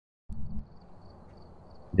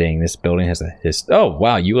Dang, this building has a Oh,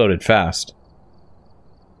 wow, you loaded fast.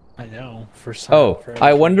 I know. For some. Oh,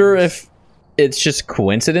 I wonder if it's just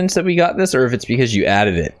coincidence that we got this, or if it's because you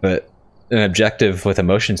added it, but an objective with a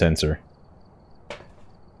motion sensor.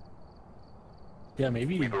 Yeah,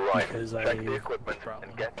 maybe because I... Yeah,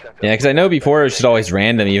 because I know before it was just always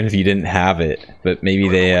random, even if you didn't have it. But maybe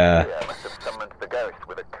they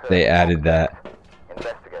added that.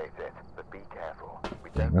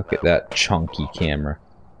 Look at that chunky camera.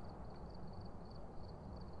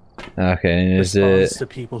 Okay, and is it... to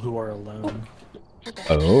people who are alone.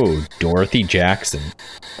 Oh, Dorothy Jackson.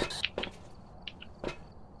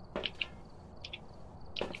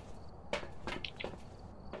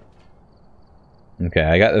 Okay,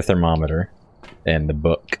 I got the thermometer and the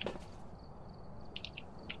book.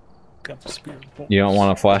 Got the spirit box. You don't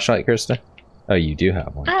want a flashlight, Krista? Oh, you do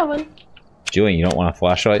have one. I have one. Julian, you don't want a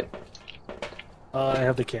flashlight? I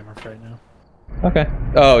have the camera for right now. Okay.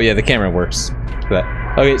 Oh, yeah, the camera works. But,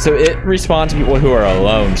 okay, so it responds to people who are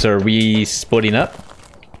alone, so are we splitting up?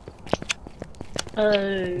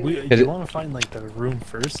 Do you want to find, like, the room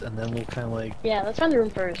first, and then we'll kind of, like... Yeah, let's find the room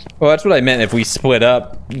first. Well, that's what I meant. If we split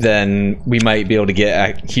up, then we might be able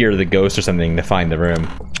to hear the ghost or something to find the room.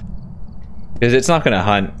 Because it's not going to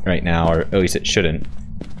hunt right now, or at least it shouldn't.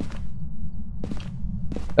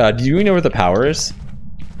 Do you know where the power is?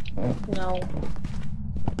 No.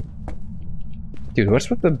 Dude, what's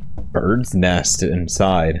with the bird's nest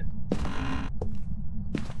inside?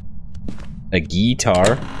 A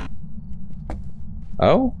guitar?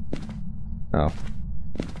 Oh? Oh.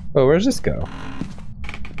 Oh, where's this go?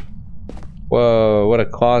 Whoa, what a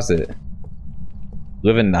closet.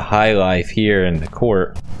 Living the high life here in the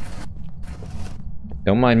court.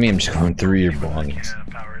 Don't mind me, I'm just going through your belongings.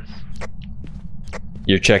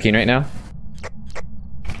 You're checking right now?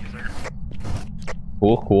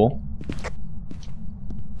 Cool, cool.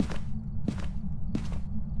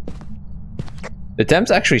 The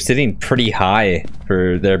temp's actually sitting pretty high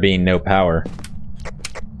for there being no power.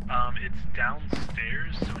 It's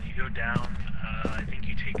downstairs, so when you go down, I think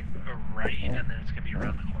you take a right, and then it's gonna be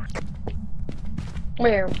around the corner.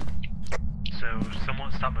 Where? So,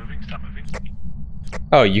 someone stop moving, stop moving.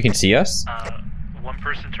 Oh, you can see us? One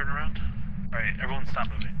person turn around. Alright, everyone stop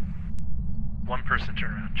moving. One person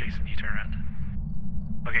turn around. Jason, you turn around.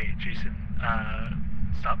 Okay, Jason,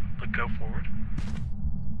 stop, but go forward.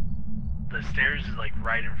 The stairs is like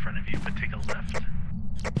right in front of you, but take a left.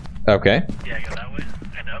 Okay. Yeah, go that way,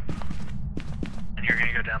 and up. And you're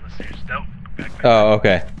gonna go down the stairs. No, back. Oh,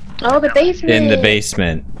 okay. Oh, the basement! In the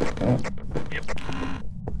basement. Yep.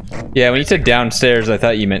 Yeah, when you said downstairs, I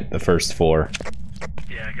thought you meant the first floor.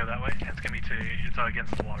 Yeah, go that way. And it's gonna be it's all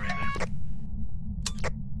against the wall right there.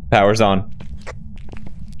 Power's on.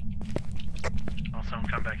 Oh, someone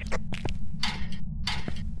come back in.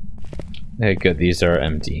 Hey, good, these are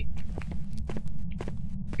empty.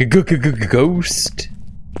 Ghost!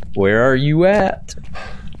 Where are you at?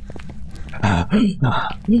 My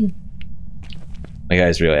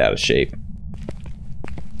guy's really out of shape.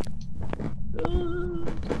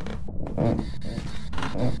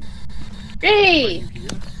 Hey!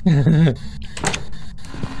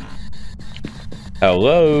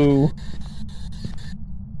 Hello?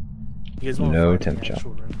 You guys want No to temp shot.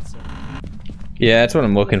 Yeah, that's what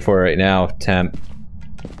I'm looking for right now, temp.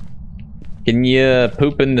 Can you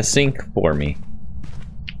poop in the sink for me?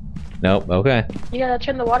 Nope, okay. You gotta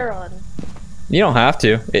turn the water on. You don't have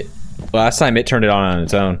to. Last time it turned it on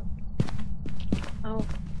its own. Oh.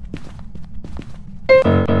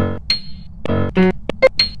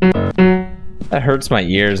 That hurts my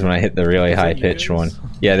ears when I hit the really high pitched one.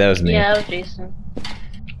 Yeah, that was me. Yeah, that was Jason.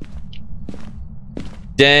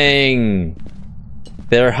 Dang!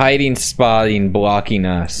 They're hiding, spotting, blocking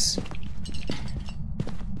us.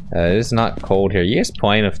 It is not cold here. You guys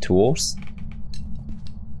playing with tools?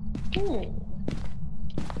 Hmm.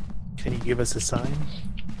 Can you give us a sign?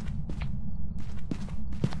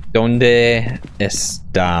 ¿Dónde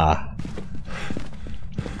está?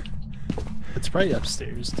 It's right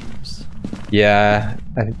upstairs, teams. Yeah,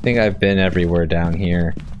 I think I've been everywhere down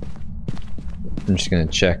here. I'm just gonna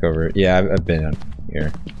check over. Yeah, I've been up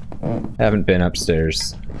here. Haven't been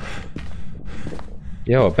upstairs.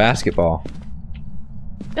 Yo, a basketball.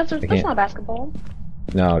 That's not basketball.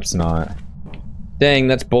 No, it's not. Dang,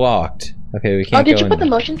 that's blocked. Okay, we can't Oh, did go you in put the there.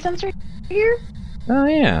 motion sensor here? Oh,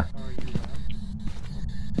 yeah.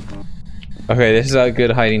 Okay, this is a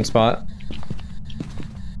good hiding spot.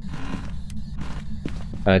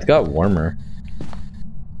 It got warmer.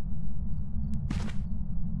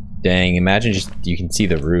 Dang, imagine just you can see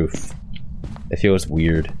the roof. It feels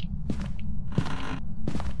weird.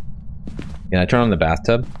 Can I turn on the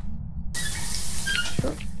bathtub?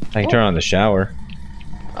 I can turn on the shower.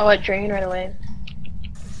 Oh, it drained right away.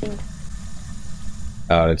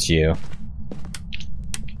 Oh, that's you.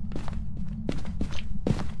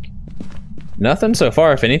 Nothing so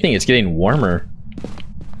far. If anything, it's getting warmer.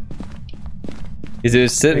 Because it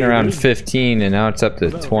was sitting around 15 and now it's up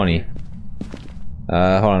to 20. Hold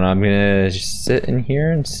on, I'm gonna just sit in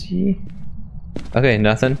here and see. Okay,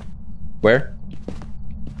 nothing. Where?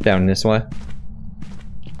 Down this way.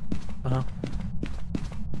 Uh-huh.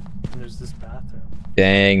 And there's this bathroom.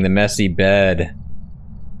 Dang, the messy bed.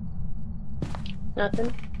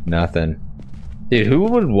 Nothing. Nothing. Dude, who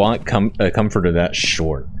would want a comforter that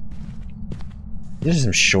short? These are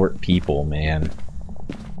some short people, man.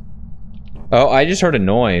 Oh, I just heard a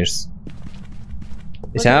noise.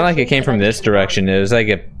 It sounded like it came from this direction. It was like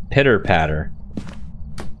a pitter-patter.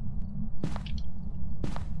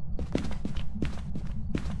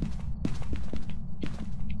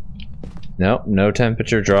 Nope, no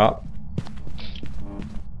temperature drop.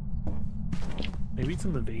 Maybe it's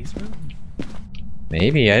in the basement?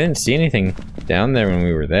 Maybe. I didn't see anything down there when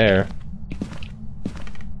we were there.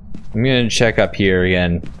 I'm gonna check up here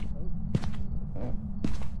again.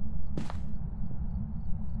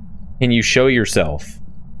 Can you show yourself?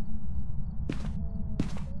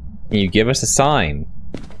 Can you give us a sign?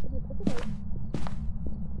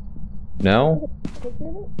 No?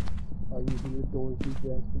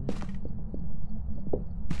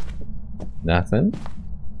 Nothing?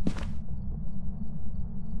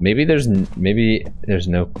 Maybe there's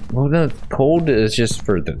no... Well, no, cold is just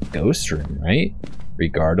for the ghost room, right?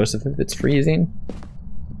 Regardless of if it's freezing.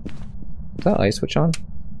 Is that light switch on?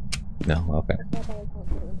 No, okay.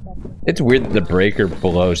 It's weird that the breaker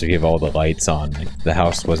blows if you have all the lights on. Like, the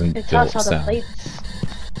house wasn't It built tells how the sound. plates.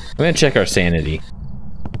 I'm gonna check our sanity.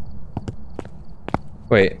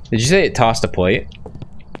 Wait, did you say it tossed a plate?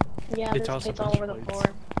 Yeah, It there's tossed a plates all bunch over of the plates.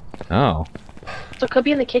 floor. Oh. So it could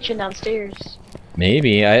be in the kitchen downstairs.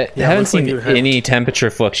 Maybe. I Yeah, haven't looks like seen you have- any temperature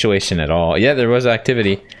fluctuation at all. Yeah, there was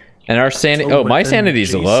activity. And our sanity... Oh, Oh, but my then sanity's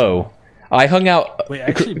Jason- low. I hung out... Wait,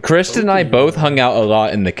 actually, Krista and both I of you- both hung out a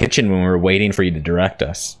lot in the kitchen when we were waiting for you to direct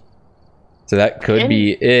us. So that could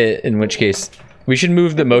be it, in which case... We should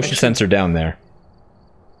move the motion sensor down there.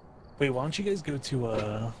 Wait, why don't you guys go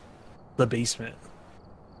to the basement?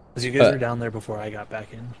 Because you guys were down there before I got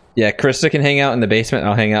back in. Yeah, Krista can hang out in the basement,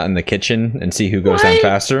 I'll hang out in the kitchen and see who goes down What?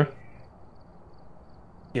 faster.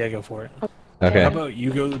 Yeah, go for it. Okay. How about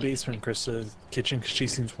you go to the basement, Krista's kitchen, because she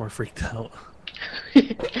seems more freaked out.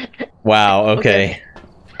 Wow, okay.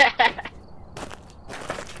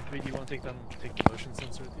 Wait, you want to take the motion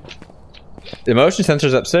sensor with you? The motion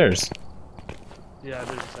sensor's upstairs. Yeah,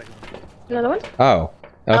 there's a second one. Another one? Oh.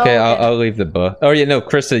 Okay, okay. I'll leave the book. Oh yeah, no,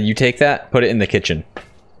 Krista, you take that, put it in the kitchen.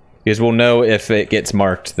 Because we'll know if it gets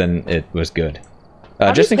marked, then it was good.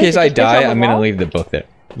 Just in case I die, I'm gonna leave the book there.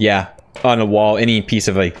 Yeah, on a wall, any piece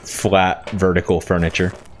of like flat, vertical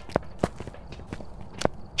furniture.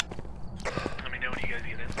 Let me know when you guys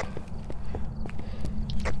get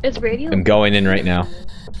in. It's radio. I'm going in right now.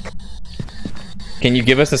 Can you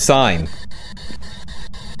give us a sign?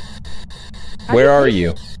 Where are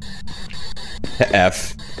you?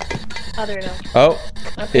 F. Oh, there it is. Oh,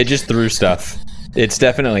 Okay. it just threw stuff. It's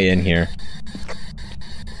definitely in here.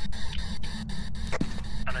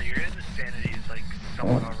 I know your sanity is like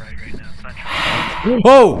somewhat alright right now. It's not true.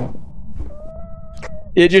 Whoa!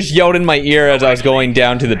 It just yelled in my ear as I was going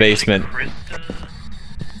down to the basement. Krista's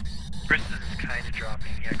is kind of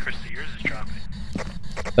dropping. Yeah, Krista, yours is dropping.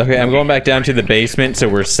 Okay, I'm going back down to the basement, so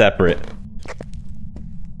we're separate.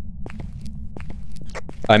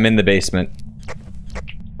 I'm in the basement.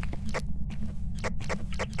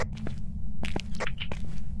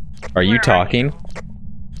 Are you talking?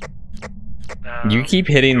 You keep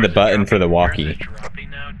hitting the button for the walkie. Yours is dropping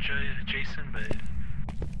now, Jason, but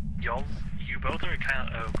you both are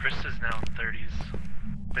kind of. Oh, Krista's now in 30s,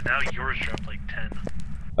 but now yours dropped like 10,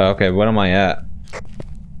 Okay, what am I at?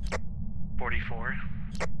 44.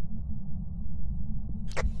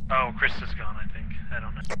 Oh, Krista's gone. I think. I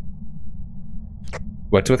don't know.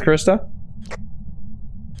 What's with Krista?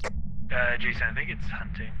 Jason, I think it's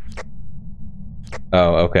hunting.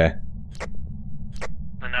 Oh, okay.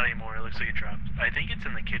 No, not anymore. It looks like it dropped. I think it's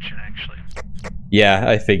in the kitchen, actually. Yeah,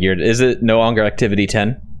 I figured. Is it no longer activity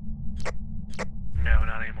 10? No,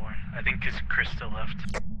 not anymore. I think because Krista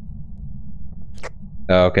left.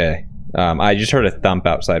 Oh, okay. I just heard a thump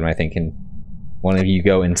outside. Am I thinking one of you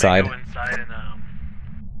go inside? Go inside and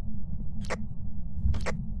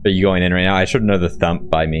Are you going in right now? I should know the thump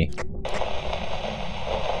by me.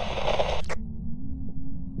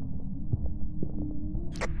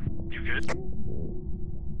 you good?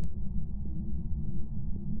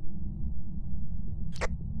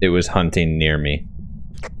 It was hunting near me.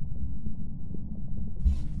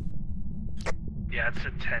 Yeah, it's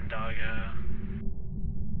a 10 dog.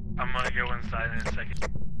 I'm gonna go inside in a second.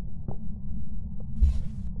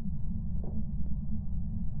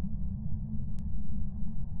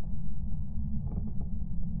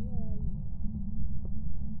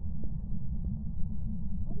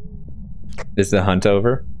 Is the hunt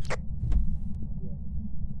over?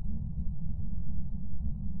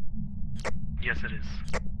 Yes, it is.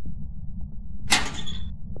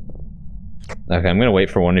 Okay, I'm gonna wait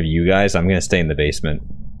for one of you guys. I'm gonna stay in the basement.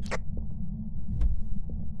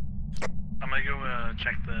 I'm gonna go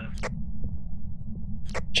check the.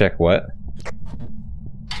 Check what?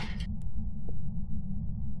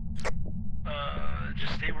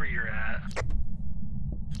 Just stay where you're at.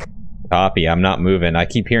 Copy, I'm not moving. I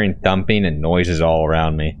keep hearing thumping and noises all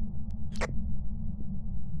around me.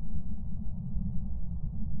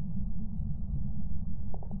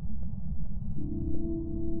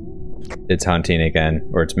 It's hunting again,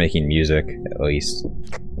 or it's making music, at least.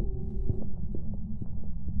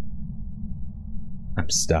 I'm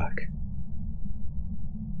stuck.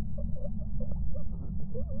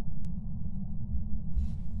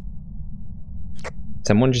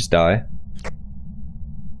 Someone just die?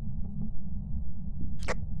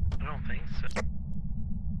 I don't think so.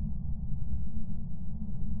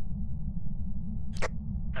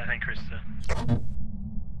 I think Krista.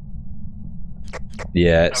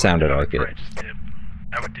 Yeah, it sounded I would like it. probably just dip.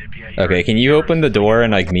 I would dip, yeah. Okay, can you open the door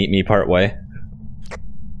and like meet me part way?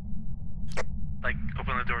 Like,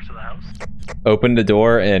 open the door to the house? Open the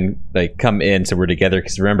door and like come in so we're together,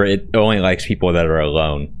 because remember, it only likes people that are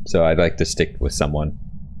alone. So I'd like to stick with someone.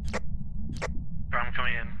 I'm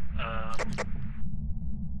coming in.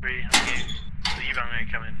 Ready? Okay. Leave, I'm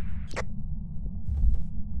gonna come in.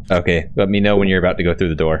 Okay, let me know when you're about to go through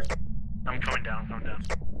the door. I'm coming down,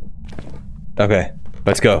 Okay,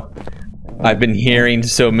 let's go. I've been hearing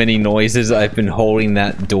so many noises, I've been holding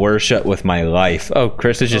that door shut with my life. Oh,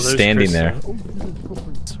 Chris is just standing Chris. there. Oh,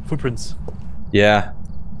 footprints. Yeah.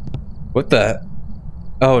 What the?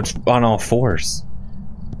 Oh, it's on all fours.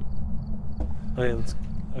 Okay, let's.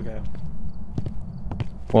 Okay.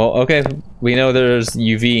 Well, okay, we know there's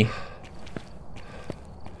UV.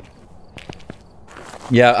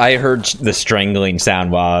 Yeah, I heard the strangling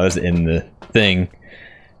sound while I was in the thing.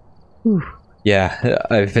 Whew. Yeah,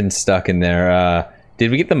 I've been stuck in there.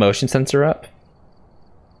 Did we get the motion sensor up?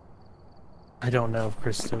 I don't know if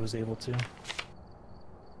Krista was able to.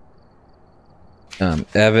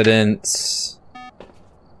 Evidence.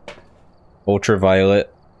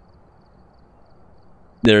 Ultraviolet.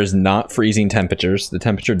 There's not freezing temperatures. The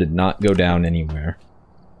temperature did not go down anywhere.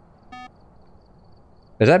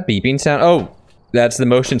 Is that beeping sound? Oh, that's the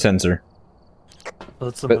motion sensor. Oh,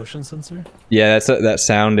 that's the motion sensor? Yeah, that's what that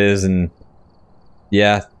sound is, and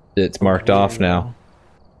yeah, it's marked off now.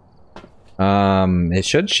 It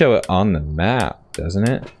should show it on the map, doesn't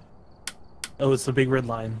it? Oh, it's the big red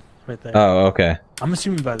line right there. Oh, okay. I'm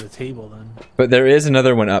assuming by the table then. But there is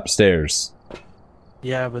another one upstairs.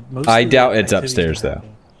 Yeah, but most. I doubt it's upstairs though.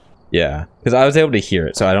 Yeah, because I was able to hear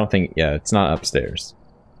it, so I don't think. Yeah, it's not upstairs.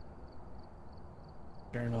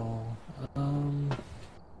 Journal.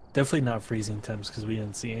 Definitely not freezing temps because we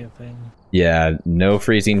didn't see anything. Yeah, no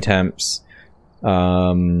freezing temps.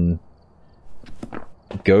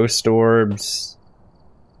 Ghost orbs.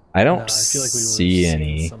 I don't I feel like we see would've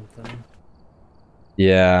any. seen something.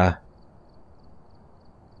 Yeah.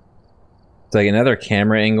 It's like another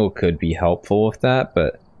camera angle could be helpful with that,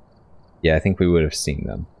 but yeah, I think we would have seen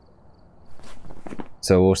them.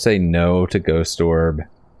 So we'll say no to ghost orb.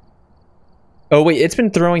 Oh wait, it's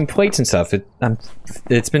been throwing plates and stuff.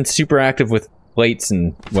 It's been super active with plates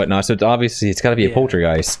and whatnot, so it's got to be a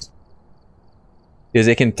poltergeist. Because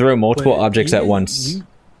it can throw multiple objects at once.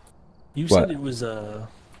 You said it was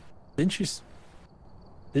didn't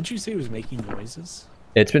you say it was making noises?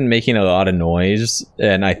 It's been making a lot of noise,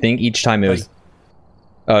 and I think each time it was.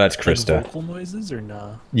 Oh, that's Krista. Like vocal noises or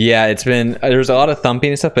nah? Yeah, it's been. There's a lot of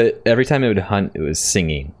thumping and stuff, but every time it would hunt, it was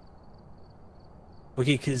singing.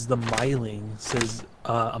 Okay, because the myling says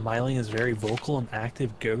a myling is very vocal and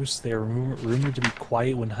active ghost. They are rumored to be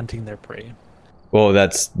quiet when hunting their prey. Well,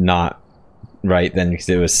 that's not right then, because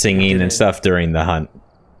it was singing and stuff during the hunt.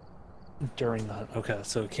 During the hunt, okay,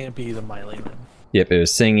 so it can't be the myling then. Yep, it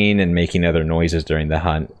was singing and making other noises during the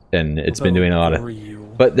hunt, and it's been doing a lot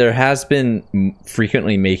of. But there has been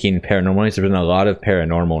frequently making paranormal noises. There's been a lot of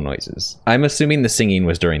paranormal noises. I'm assuming the singing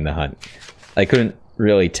was during the hunt. I couldn't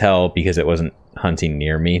really tell because it wasn't hunting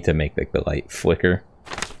near me to make like the light flicker.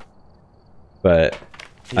 but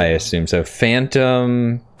Yeah. I assume so.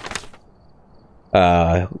 Phantom.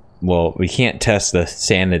 Well, we can't test the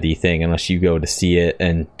sanity thing unless you go to see it,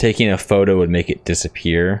 and taking a photo would make it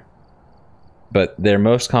disappear. But they're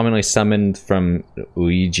most commonly summoned from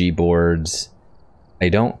Ouija boards. I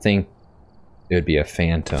don't think it would be a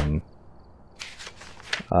phantom.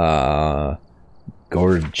 Gorgio.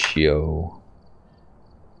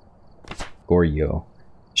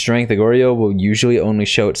 Strength. The Gorgio will usually only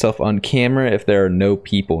show itself on camera if there are no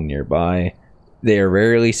people nearby. They are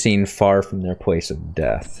rarely seen far from their place of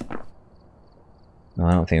death. Well,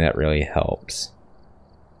 I don't think that really helps.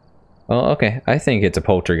 Well, okay. I think it's a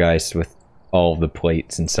poltergeist with all the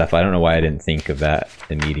plates and stuff. I don't know why I didn't think of that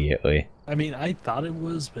immediately. I mean, I thought it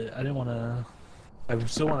was, but I didn't want to... I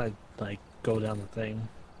still want to, like, go down the thing.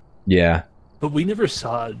 Yeah. But we never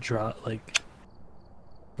saw it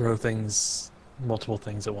throw things, multiple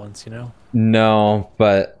things at once, you know? No,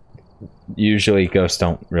 but usually ghosts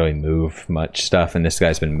don't really move much stuff, and this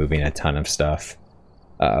guy's been moving a ton of stuff.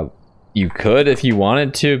 You could, if you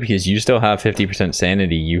wanted to, because you still have 50%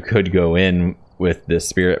 sanity, you could go in with the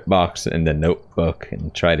spirit box and the notebook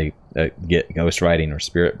and try to get ghost writing or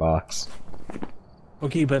spirit box.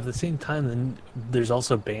 Okay, but at the same time, then there's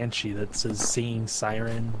also Banshee that says singing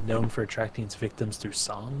siren, known for attracting its victims through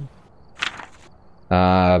song.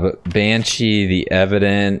 But Banshee, the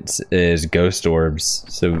evidence is ghost orbs.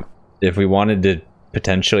 So if we wanted to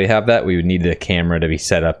potentially have that, we would need the camera to be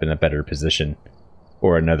set up in a better position.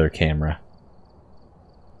 Or another camera.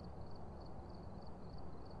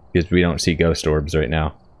 Because we don't see ghost orbs right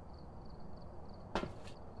now.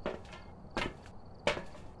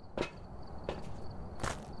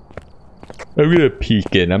 I'm gonna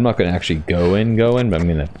peek in. I'm not gonna actually go in, but I'm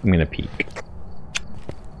gonna peek.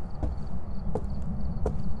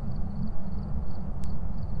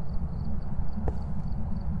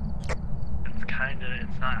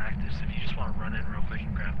 It's not active, so if you just want to run in real quick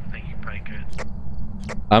and grab the thing, you probably could.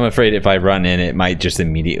 I'm afraid if I run in, it might just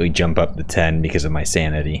immediately jump up to 10 because of my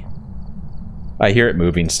sanity. I hear it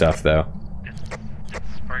moving stuff, though. It's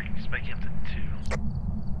spiking up to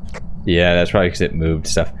 2. Yeah, that's probably because it moved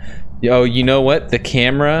stuff. Oh, you know what? The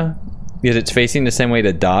camera, because it's facing the same way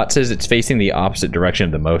the dots is, it's facing the opposite direction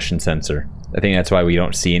of the motion sensor. I think that's why we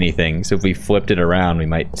don't see anything. So if we flipped it around, we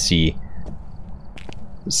might see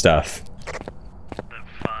stuff. The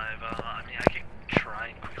 5, I mean, I can try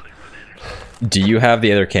and quickly run in or something. Do you have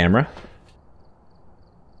the other camera?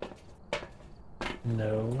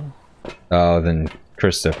 No. Oh, then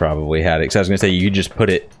Krista probably had it. Because I was going to say, you just put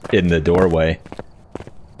it in the doorway.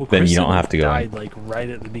 Well, Then you Kristen don't have to go in. died, like, right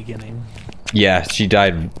at the beginning. Yeah, she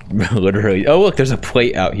died literally. Oh, look, there's a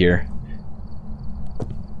plate out here.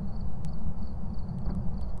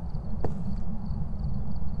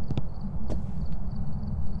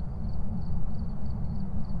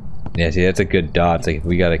 Yeah, see, that's a good dot. It's like if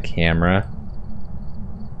we got a camera.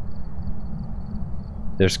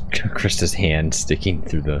 There's Krista's hand sticking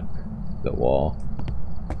through the wall.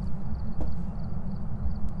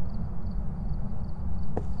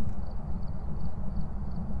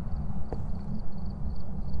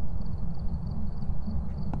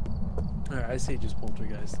 Alright, I say just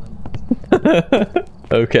poltergeist then.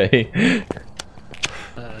 Okay.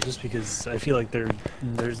 Just because I feel like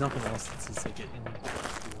there's nothing else that says like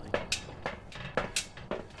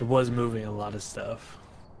it was moving a lot of stuff.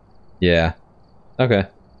 Yeah. Okay.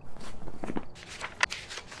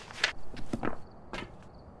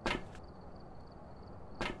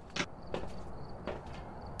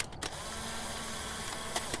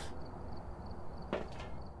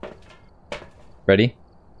 Ready?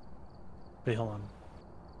 Wait, hold on.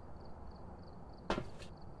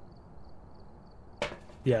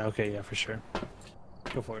 Yeah, okay, yeah, for sure.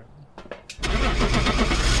 Go for it.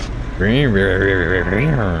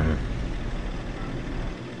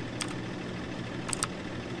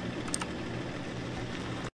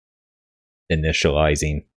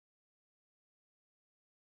 Initializing.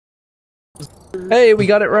 Hey, we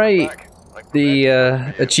got it right! The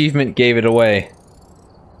achievement gave it away.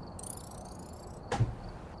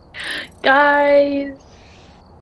 Guys!